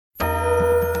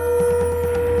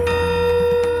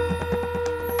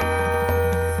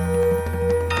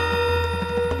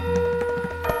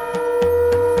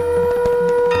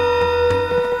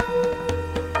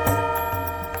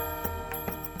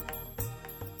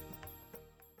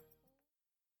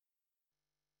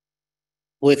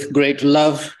With great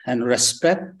love and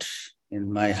respect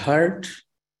in my heart,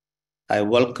 I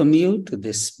welcome you to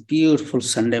this beautiful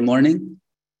Sunday morning.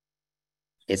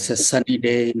 It's a sunny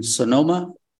day in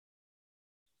Sonoma.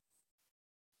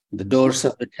 The doors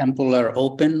of the temple are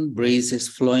open, breeze is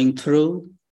flowing through,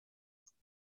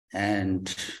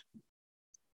 and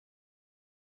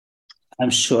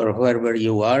I'm sure wherever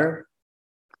you are,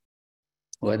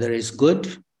 weather is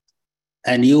good,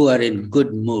 and you are in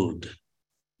good mood.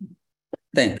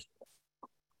 Thank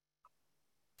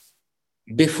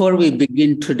you. Before we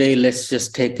begin today, let's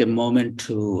just take a moment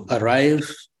to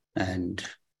arrive and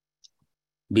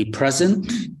be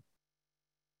present.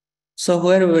 So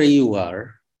wherever you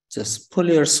are, just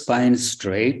pull your spine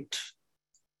straight.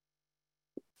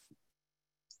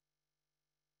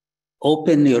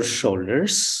 Open your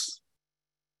shoulders.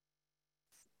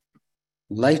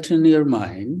 Lighten your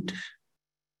mind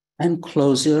and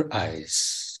close your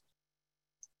eyes.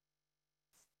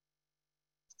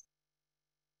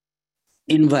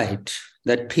 Invite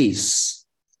that peace,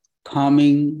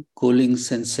 calming, cooling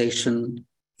sensation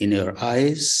in your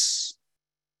eyes.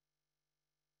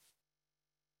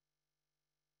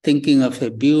 Thinking of a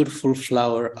beautiful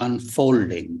flower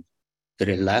unfolding,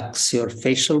 relax your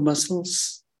facial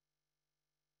muscles,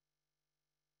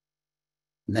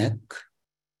 neck,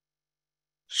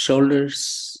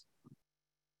 shoulders,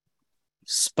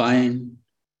 spine.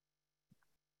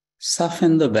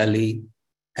 Soften the belly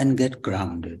and get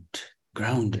grounded.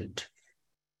 Grounded.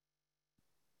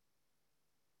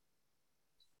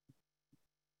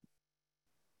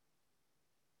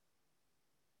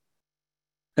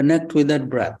 Connect with that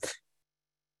breath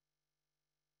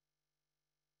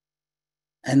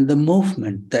and the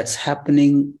movement that's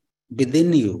happening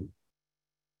within you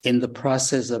in the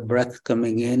process of breath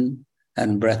coming in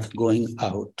and breath going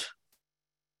out.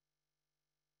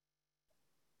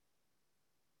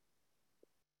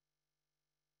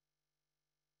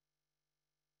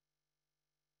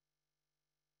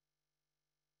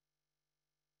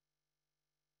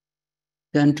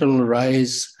 Gentle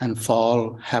rise and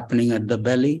fall happening at the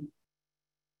belly.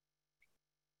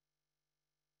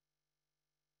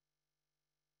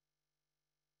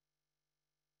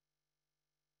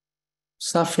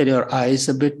 Soften your eyes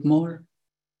a bit more.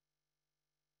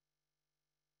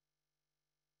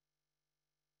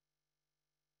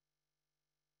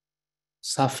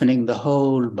 Softening the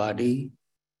whole body.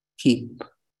 Keep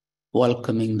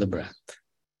welcoming the breath.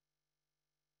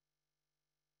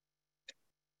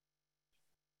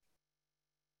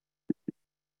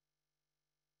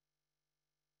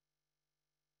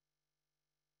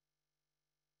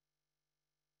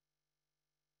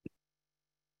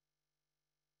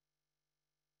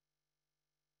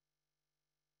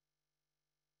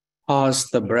 Pause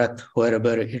the breath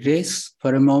wherever it is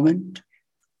for a moment.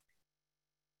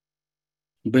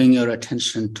 Bring your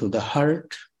attention to the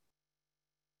heart.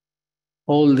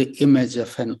 Hold the image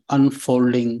of an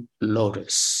unfolding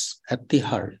lotus at the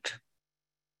heart.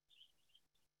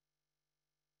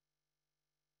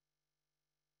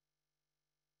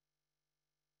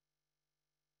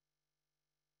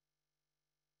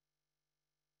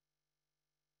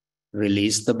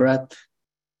 Release the breath.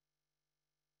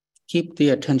 Keep the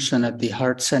attention at the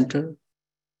heart center.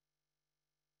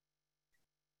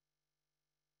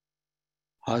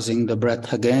 Pausing the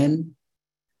breath again.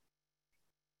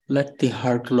 Let the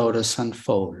heart lotus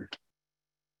unfold.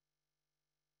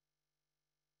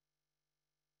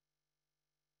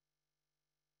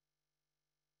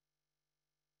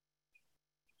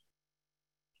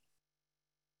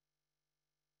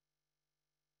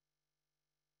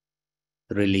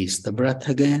 Release the breath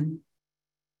again.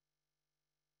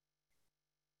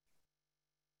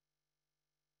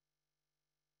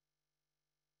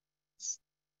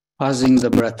 Pausing the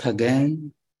breath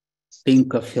again.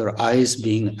 Think of your eyes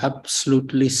being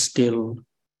absolutely still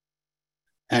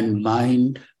and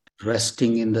mind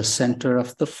resting in the center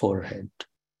of the forehead.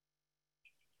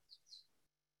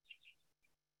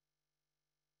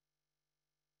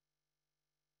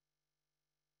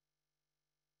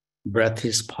 Breath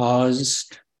is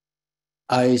paused,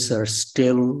 eyes are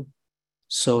still,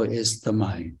 so is the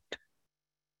mind.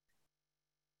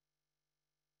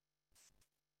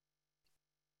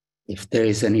 If there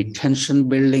is any tension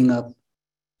building up,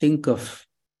 think of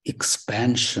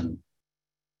expansion.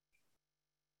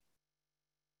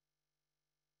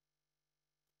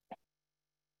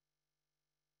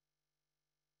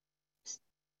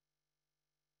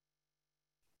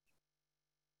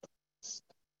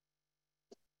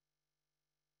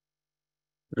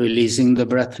 Releasing the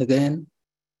breath again.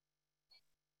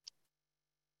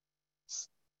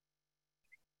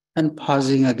 And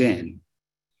pausing again.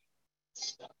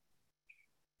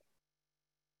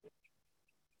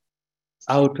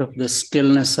 Out of the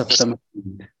stillness of the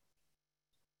mind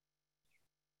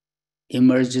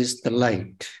emerges the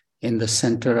light in the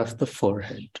center of the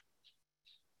forehead.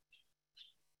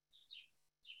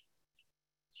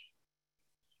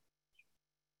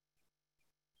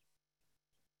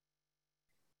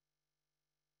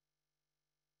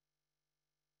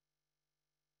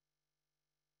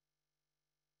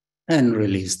 And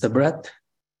release the breath.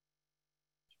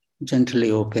 Gently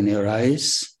open your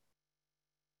eyes.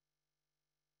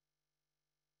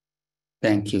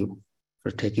 Thank you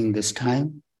for taking this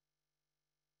time.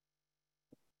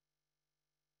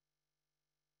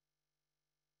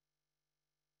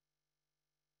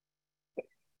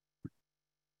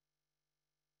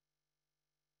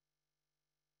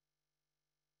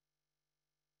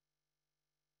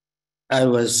 I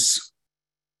was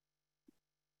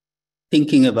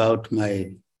thinking about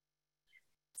my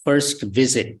first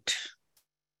visit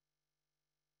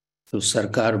to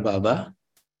Sarkar Baba,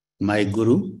 my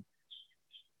guru.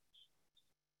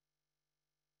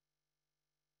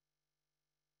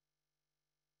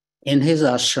 In his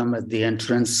ashram at the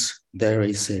entrance, there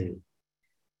is a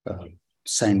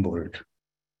signboard.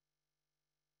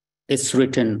 It's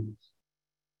written,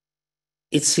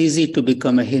 "It's easy to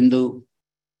become a Hindu,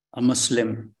 a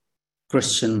Muslim,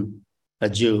 Christian, a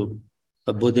Jew,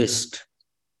 a Buddhist.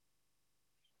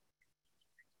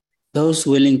 Those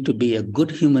willing to be a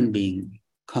good human being,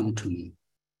 come to me."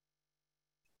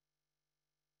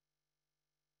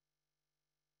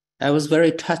 I was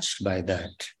very touched by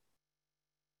that.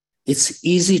 It's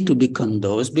easy to become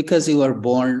those because you are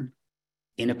born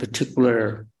in a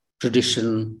particular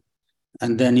tradition,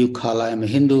 and then you call, I'm a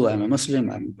Hindu, I'm a Muslim,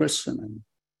 I'm a Christian, I'm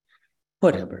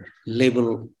whatever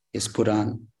label is put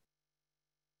on.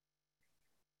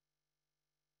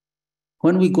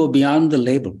 When we go beyond the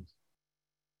label,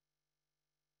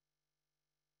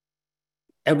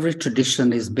 every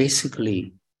tradition is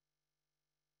basically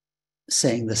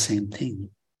saying the same thing.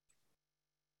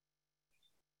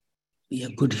 Be a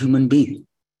good human being.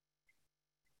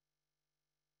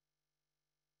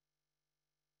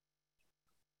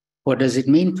 What does it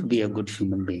mean to be a good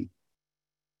human being?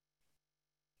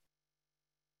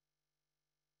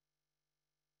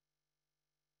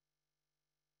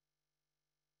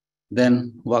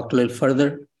 Then walk a little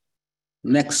further.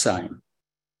 Next sign.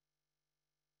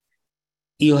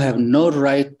 You have no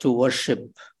right to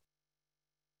worship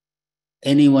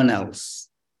anyone else.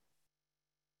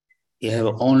 You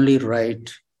have only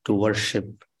right to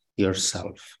worship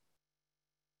yourself.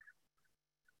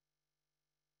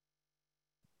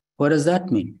 What does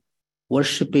that mean?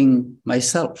 Worshipping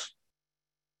myself.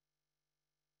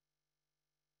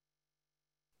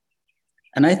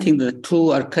 And I think the two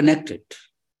are connected.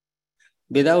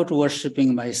 Without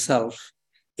worshipping myself,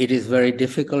 it is very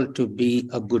difficult to be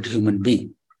a good human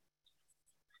being.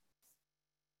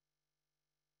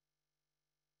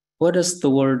 What does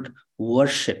the word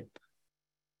worship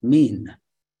mean?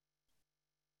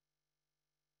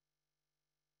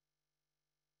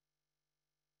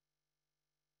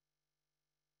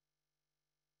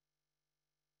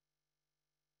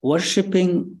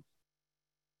 Worshipping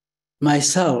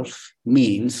myself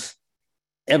means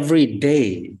every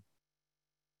day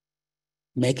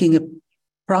making a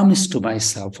promise to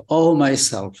myself, oh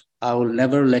myself, I will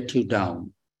never let you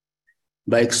down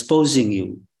by exposing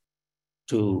you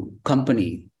to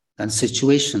company and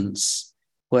situations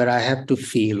where I have to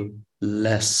feel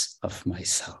less of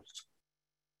myself.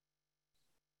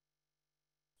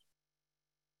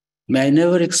 May I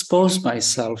never expose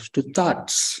myself to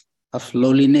thoughts of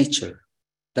lowly nature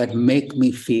that make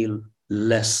me feel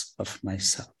less of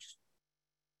myself.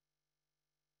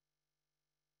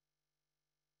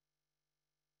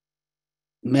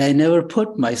 May I never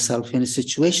put myself in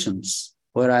situations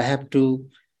where I have to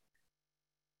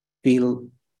feel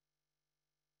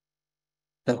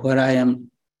that where I am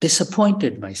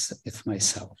disappointed with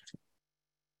myself.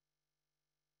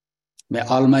 May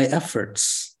all my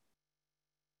efforts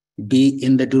be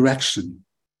in the direction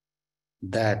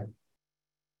that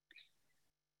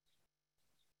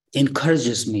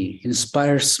encourages me,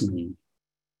 inspires me,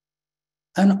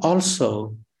 and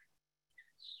also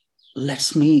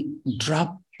lets me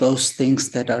drop those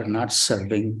things that are not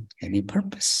serving any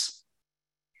purpose.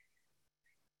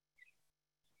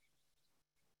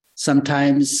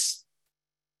 Sometimes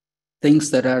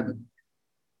things that are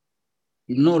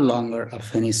no longer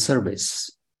of any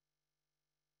service,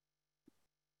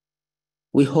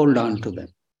 we hold on to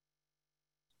them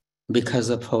because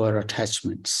of our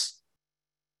attachments.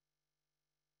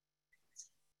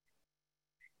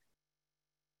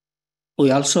 We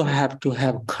also have to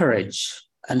have courage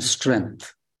and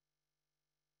strength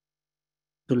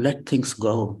to let things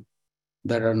go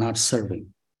that are not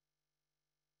serving.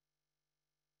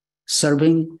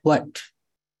 Serving what?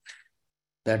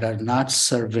 That are not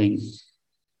serving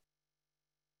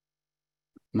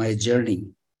my journey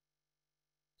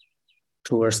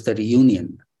towards the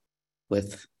reunion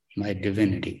with my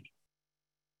divinity.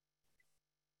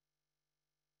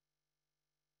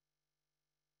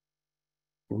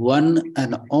 One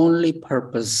and only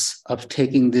purpose of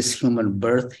taking this human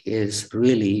birth is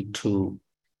really to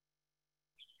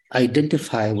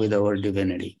identify with our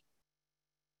divinity.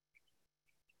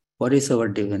 What is our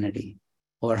divinity?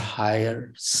 Our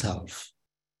higher self,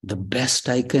 the best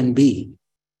I can be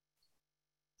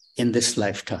in this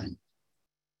lifetime.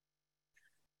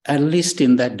 At least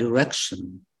in that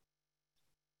direction,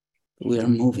 we are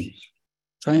moving,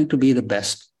 trying to be the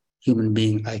best human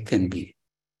being I can be.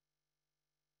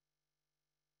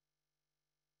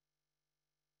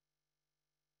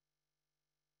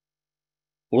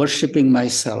 Worshipping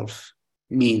myself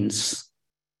means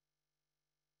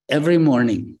every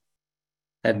morning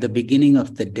at the beginning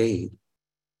of the day,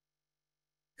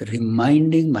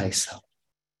 reminding myself,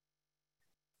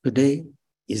 today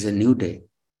is a new day.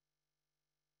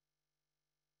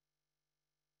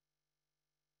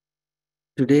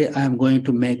 Today I am going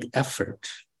to make effort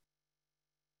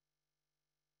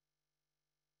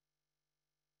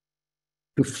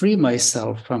to free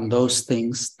myself from those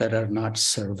things that are not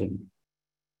serving.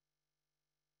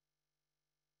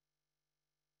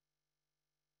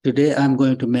 Today, I'm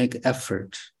going to make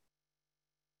effort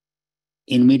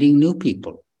in meeting new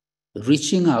people,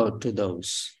 reaching out to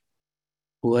those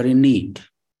who are in need,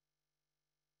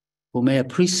 who may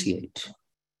appreciate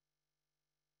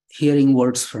hearing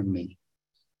words from me.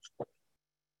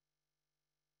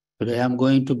 Today, I'm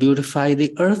going to beautify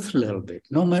the earth a little bit,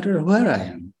 no matter where I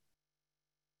am.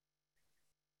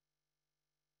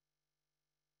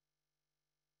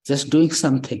 Just doing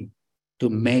something to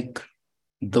make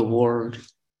the world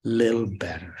a little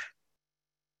better,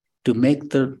 to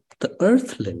make the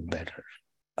earth a little better.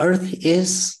 Earth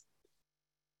is,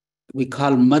 we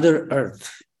call Mother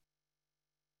Earth,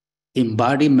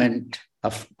 embodiment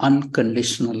of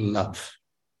unconditional love.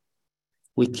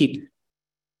 We keep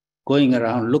going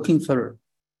around looking for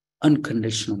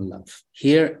unconditional love.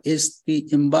 Here is the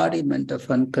embodiment of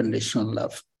unconditional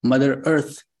love, Mother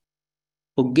Earth,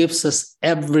 who gives us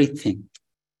everything.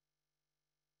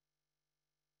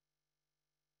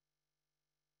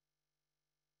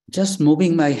 Just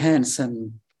moving my hands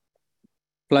and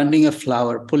planting a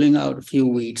flower, pulling out a few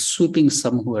weeds, sweeping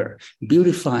somewhere,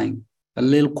 beautifying a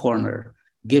little corner,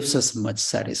 gives us much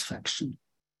satisfaction.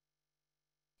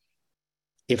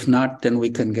 If not, then we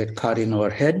can get caught in our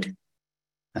head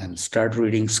and start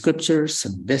reading scriptures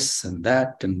and this and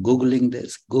that and Googling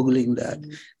this, Googling that.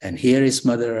 And here is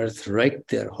Mother Earth right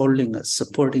there, holding us,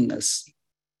 supporting us,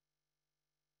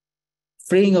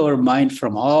 freeing our mind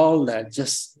from all that,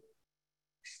 just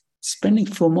spending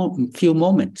few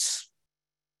moments.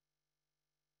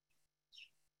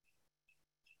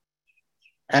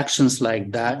 Actions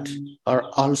like that are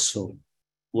also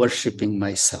worshiping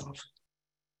myself.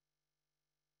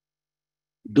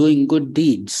 Doing good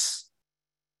deeds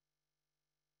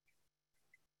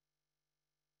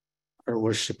are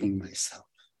worshiping myself.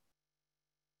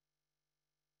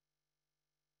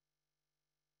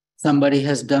 Somebody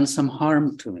has done some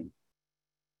harm to me.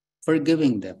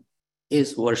 Forgiving them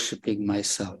is worshiping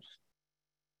myself.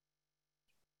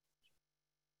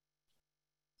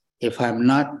 If I'm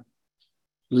not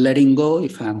letting go,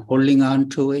 if I'm holding on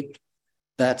to it,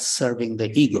 that's serving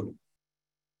the ego.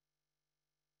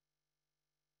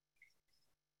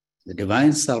 The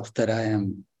divine self that I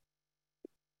am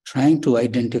trying to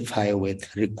identify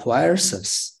with requires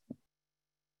us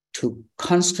to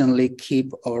constantly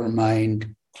keep our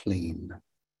mind clean.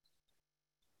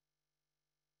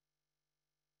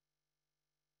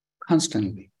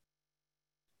 Constantly.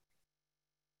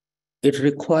 It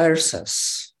requires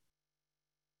us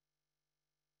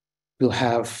to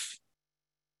have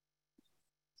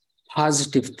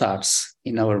positive thoughts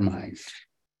in our mind.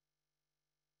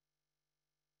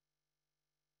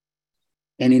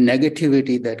 Any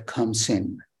negativity that comes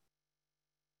in,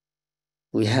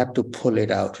 we have to pull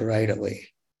it out right away.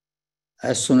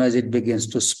 As soon as it begins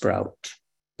to sprout,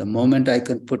 the moment I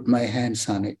can put my hands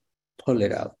on it, pull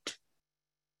it out.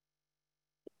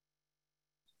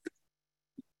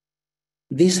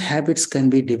 These habits can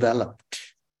be developed.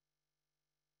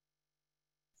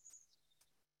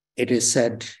 It is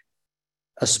said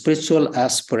a spiritual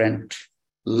aspirant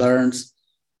learns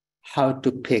how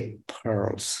to pick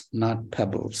pearls, not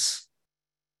pebbles.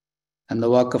 In the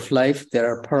walk of life,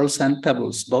 there are pearls and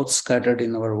pebbles, both scattered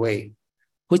in our way.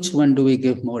 Which one do we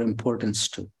give more importance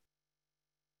to?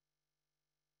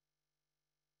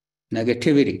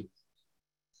 Negativity.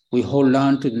 We hold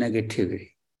on to negativity.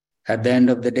 At the end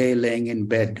of the day, laying in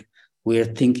bed, we are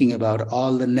thinking about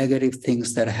all the negative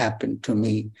things that happened to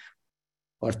me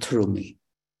or through me.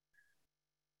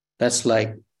 That's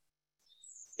like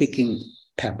picking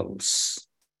pebbles.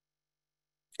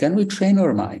 Can we train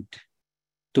our mind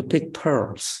to pick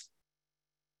pearls?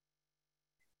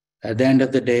 At the end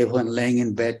of the day, when laying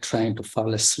in bed trying to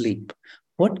fall asleep,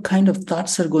 what kind of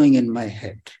thoughts are going in my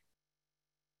head?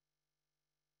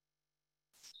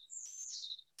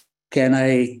 Can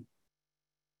I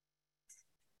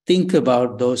think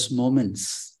about those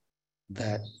moments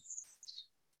that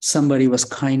somebody was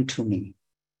kind to me,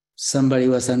 somebody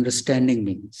was understanding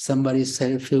me, somebody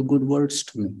said a few good words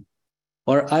to me,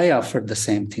 or I offered the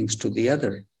same things to the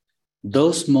other?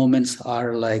 Those moments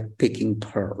are like picking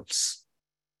pearls.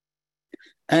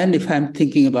 And if I'm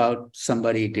thinking about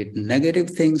somebody did negative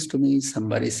things to me,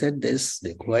 somebody said this,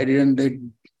 why didn't they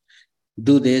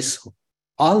do this?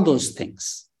 All those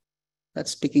things,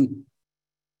 that's picking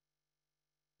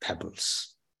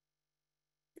pebbles.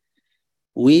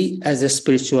 We, as a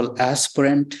spiritual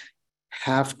aspirant,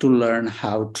 have to learn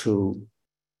how to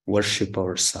worship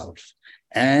ourselves.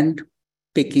 And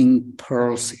picking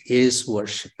pearls is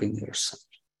worshiping yourself.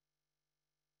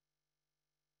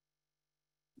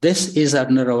 This is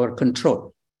under our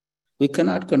control. We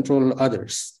cannot control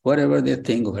others. Whatever they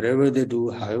think, whatever they do,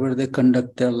 however they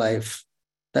conduct their life,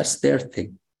 that's their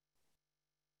thing.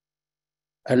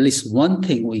 At least one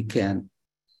thing we can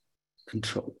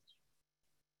control,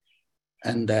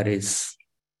 and that is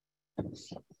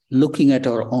looking at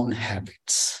our own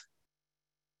habits.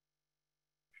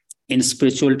 In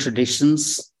spiritual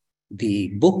traditions,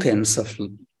 the bookends of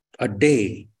a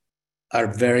day are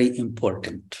very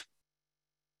important.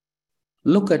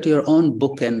 Look at your own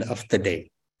bookend of the day.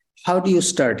 How do you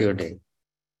start your day?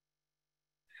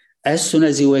 As soon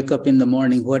as you wake up in the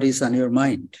morning, what is on your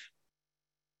mind?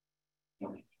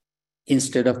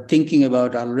 Instead of thinking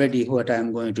about already what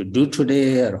I'm going to do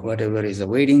today or whatever is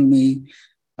awaiting me,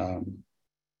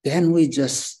 then we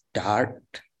just start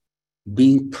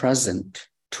being present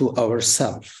to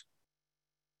ourselves.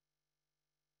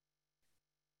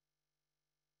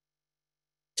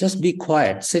 Just be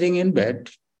quiet, sitting in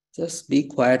bed. Just be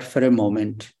quiet for a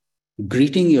moment,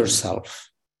 greeting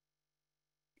yourself,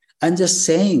 and just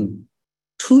saying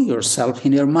to yourself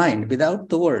in your mind without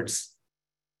the words,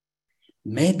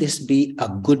 may this be a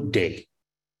good day.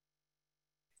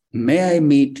 May I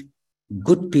meet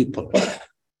good people.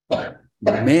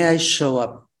 May I show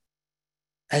up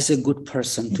as a good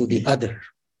person to the other.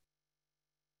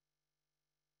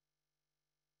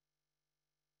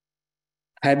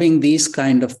 Having these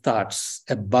kind of thoughts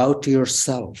about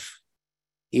yourself,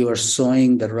 you are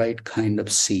sowing the right kind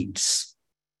of seeds.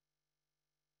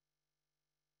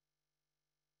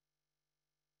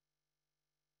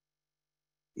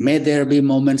 May there be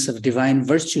moments of divine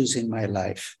virtues in my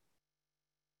life.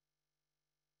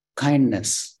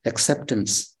 Kindness,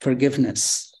 acceptance,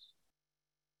 forgiveness,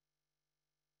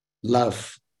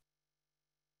 love.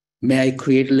 May I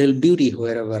create a little beauty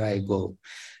wherever I go.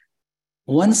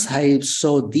 Once I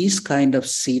sow these kind of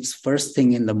seeds first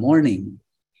thing in the morning,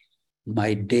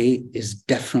 my day is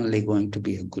definitely going to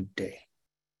be a good day.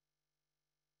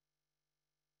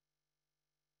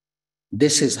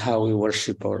 This is how we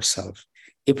worship ourselves.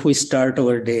 If we start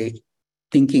our day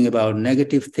thinking about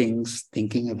negative things,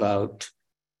 thinking about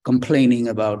complaining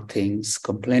about things,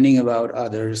 complaining about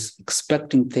others,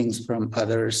 expecting things from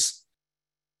others,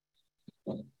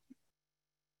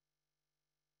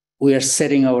 we are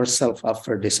setting ourselves up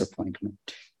for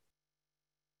disappointment.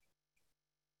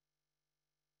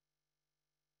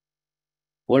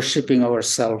 Worshipping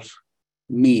ourselves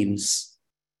means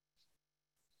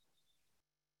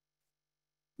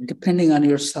depending on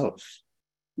yourself,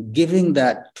 giving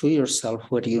that to yourself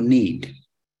what you need.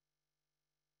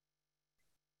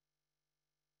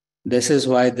 This is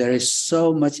why there is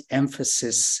so much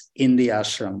emphasis in the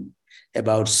ashram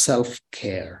about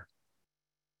self-care.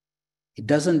 It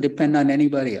doesn't depend on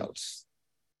anybody else.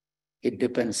 It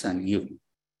depends on you.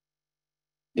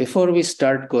 Before we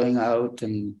start going out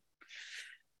and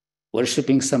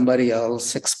worshiping somebody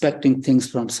else, expecting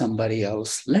things from somebody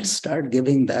else, let's start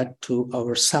giving that to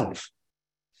ourselves.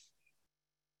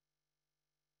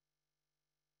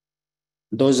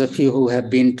 Those of you who have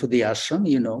been to the ashram,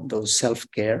 you know, those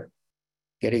self-care,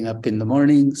 getting up in the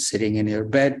morning, sitting in your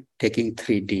bed, taking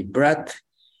 3 deep breaths,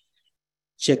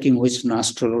 checking which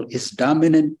nostril is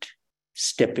dominant,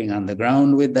 stepping on the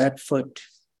ground with that foot,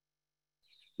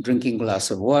 drinking a glass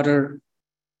of water,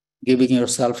 giving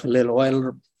yourself a little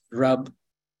oil rub,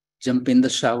 jump in the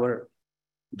shower,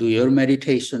 do your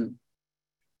meditation.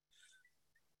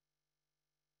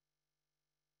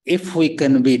 If we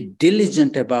can be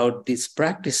diligent about these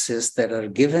practices that are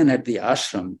given at the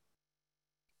ashram,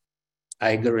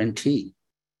 I guarantee,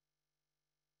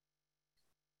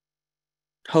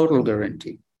 total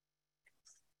guarantee,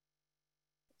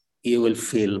 you will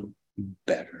feel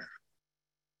better.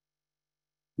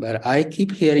 But I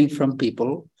keep hearing from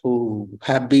people who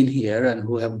have been here and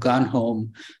who have gone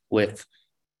home with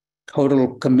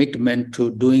total commitment to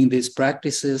doing these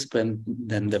practices, and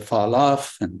then they fall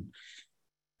off. And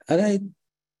I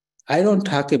don't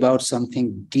talk about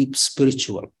something deep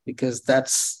spiritual, because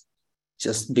that's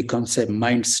just becomes a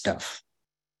mind stuff.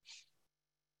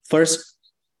 First,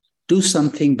 do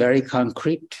something very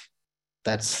concrete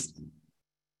that's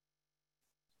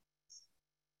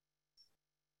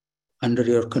under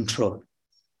your control.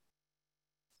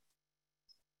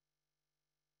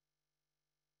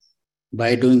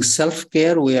 By doing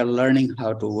self-care, we are learning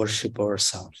how to worship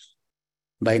ourselves.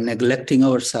 By neglecting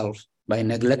ourselves, by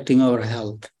neglecting our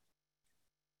health,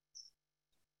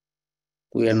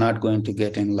 we are not going to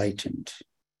get enlightened.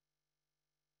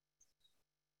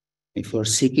 If you're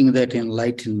seeking that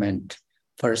enlightenment,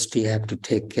 first you have to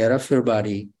take care of your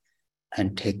body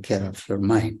and take care of your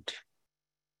mind.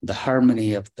 The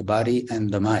harmony of the body and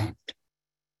the mind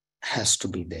has to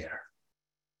be there.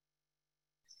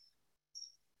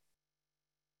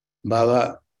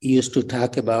 Baba used to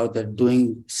talk about that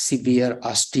doing severe,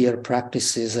 austere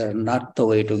practices are not the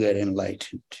way to get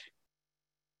enlightened.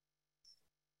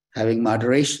 Having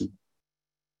moderation,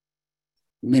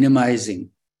 minimizing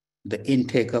the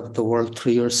intake of the world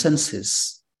through your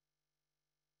senses,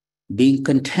 being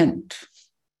content,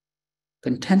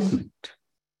 contentment.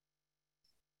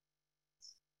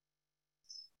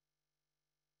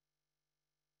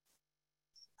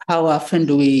 How often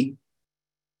do we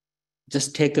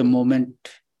just take a moment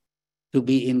to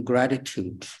be in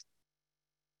gratitude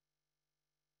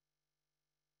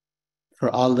for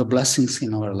all the blessings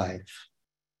in our life?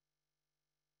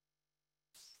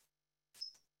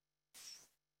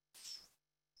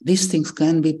 These things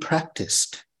can be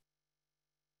practiced.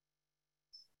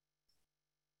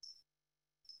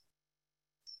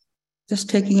 Just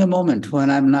taking a moment when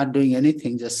I'm not doing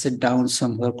anything, just sit down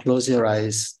somewhere, close your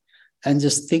eyes, and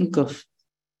just think of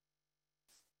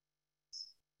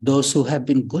those who have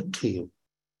been good to you.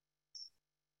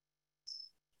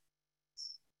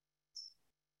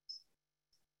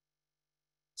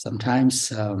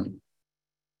 Sometimes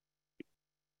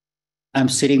I'm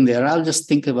sitting there, I'll just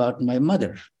think about my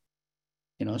mother.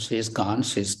 You know, she is gone,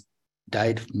 she's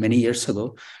died many years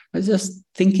ago. I was just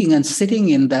thinking and sitting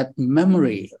in that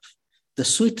memory of the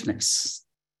sweetness,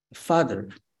 the father,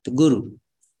 the guru,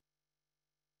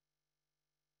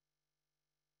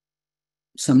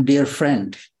 some dear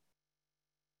friend.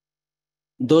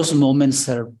 Those moments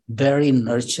are very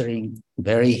nurturing,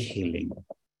 very healing.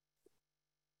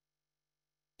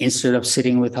 Instead of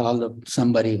sitting with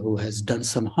somebody who has done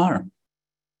some harm,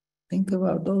 think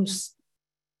about those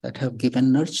that have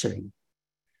given nurturing.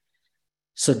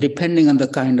 So depending on the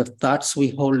kind of thoughts we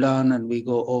hold on and we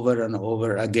go over and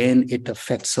over again, it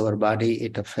affects our body,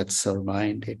 it affects our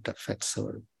mind, it affects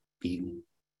our being.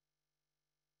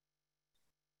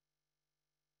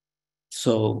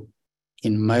 So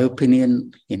in my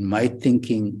opinion, in my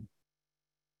thinking,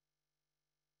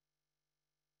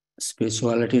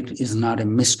 spirituality is not a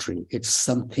mystery. It's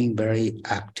something very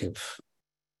active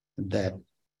that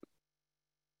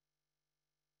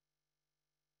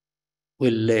we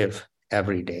live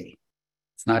every day.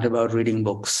 It's not about reading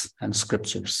books and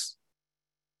scriptures.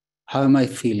 How am I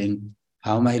feeling?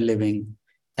 How am I living?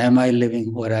 Am I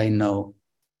living what I know?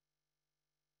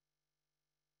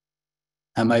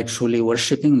 Am I truly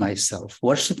worshiping myself?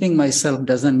 Worshiping myself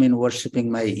doesn't mean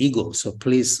worshiping my ego. So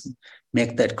please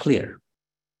make that clear.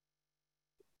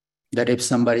 That if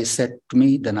somebody said to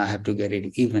me, then I have to get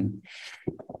it even.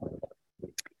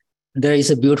 There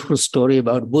is a beautiful story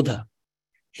about Buddha.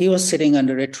 He was sitting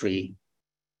under a tree.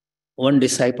 One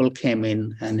disciple came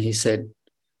in and he said,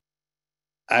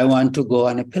 I want to go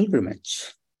on a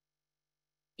pilgrimage.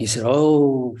 He said,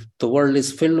 oh, the world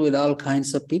is filled with all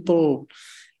kinds of people.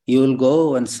 You will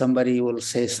go and somebody will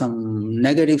say some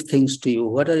negative things to you.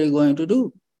 What are you going to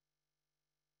do?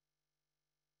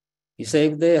 He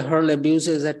said, if they hurl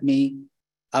abuses at me,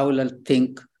 I will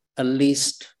think at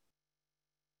least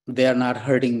they are not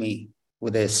hurting me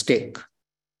with a stick.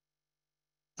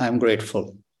 I'm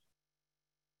grateful.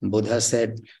 Buddha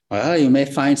said, well, you may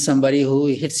find somebody who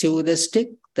hits you with a stick.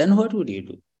 Then what would you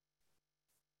do? He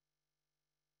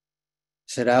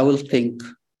said, I will think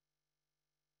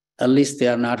At least they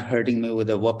are not hurting me with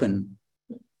a weapon.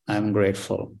 I'm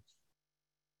grateful.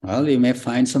 Well, you may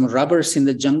find some robbers in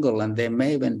the jungle and they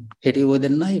may even hit you with a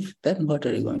knife. Then what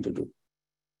are you going to do?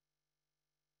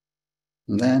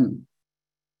 And then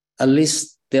at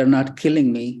least they're not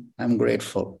killing me. I'm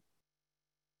grateful.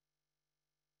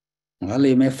 Well,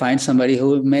 you may find somebody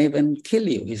who may even kill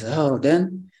you. He says, oh,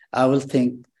 then I will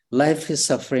think life is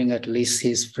suffering. At least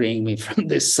he's freeing me from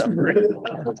this suffering.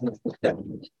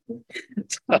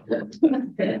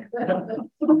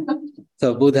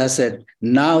 So Buddha said,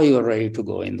 now you're ready to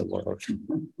go in the world.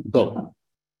 Go.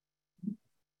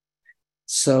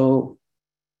 So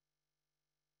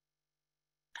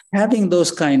having those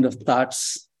kind of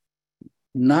thoughts,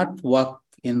 not walk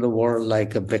in the world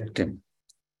like a victim,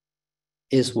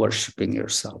 is worshiping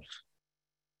yourself.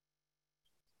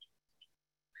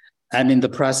 And in the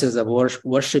process of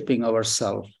worshiping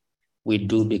ourselves, we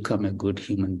do become a good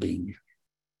human being.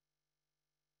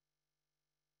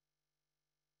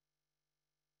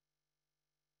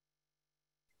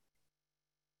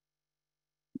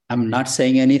 I'm not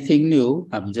saying anything new.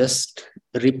 I'm just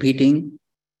repeating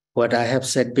what I have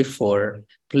said before.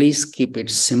 Please keep it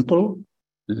simple.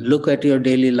 Look at your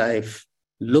daily life.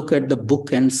 Look at the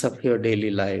bookends of your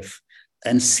daily life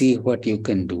and see what you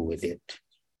can do with it.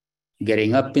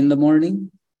 Getting up in the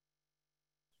morning,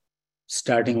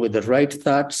 starting with the right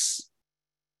thoughts,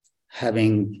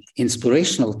 having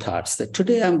inspirational thoughts that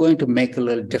today I'm going to make a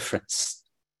little difference.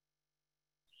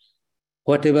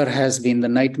 Whatever has been the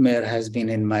nightmare has been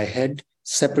in my head,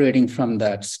 separating from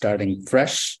that, starting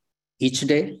fresh each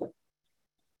day,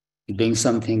 doing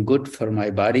something good for my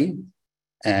body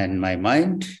and my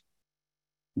mind,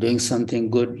 doing something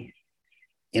good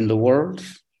in the world.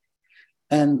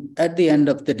 And at the end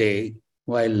of the day,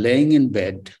 while laying in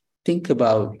bed, think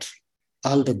about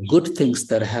all the good things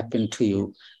that happen to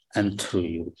you and through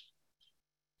you.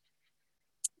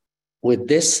 With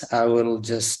this, I will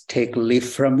just take leave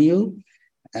from you,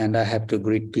 and I have to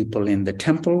greet people in the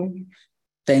temple.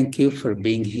 Thank you for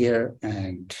being here,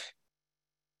 and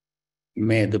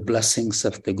may the blessings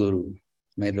of the Guru,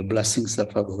 may the blessings of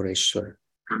Aghoreshwar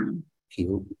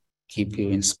keep you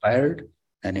inspired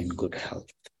and in good health.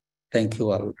 Thank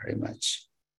you all very much.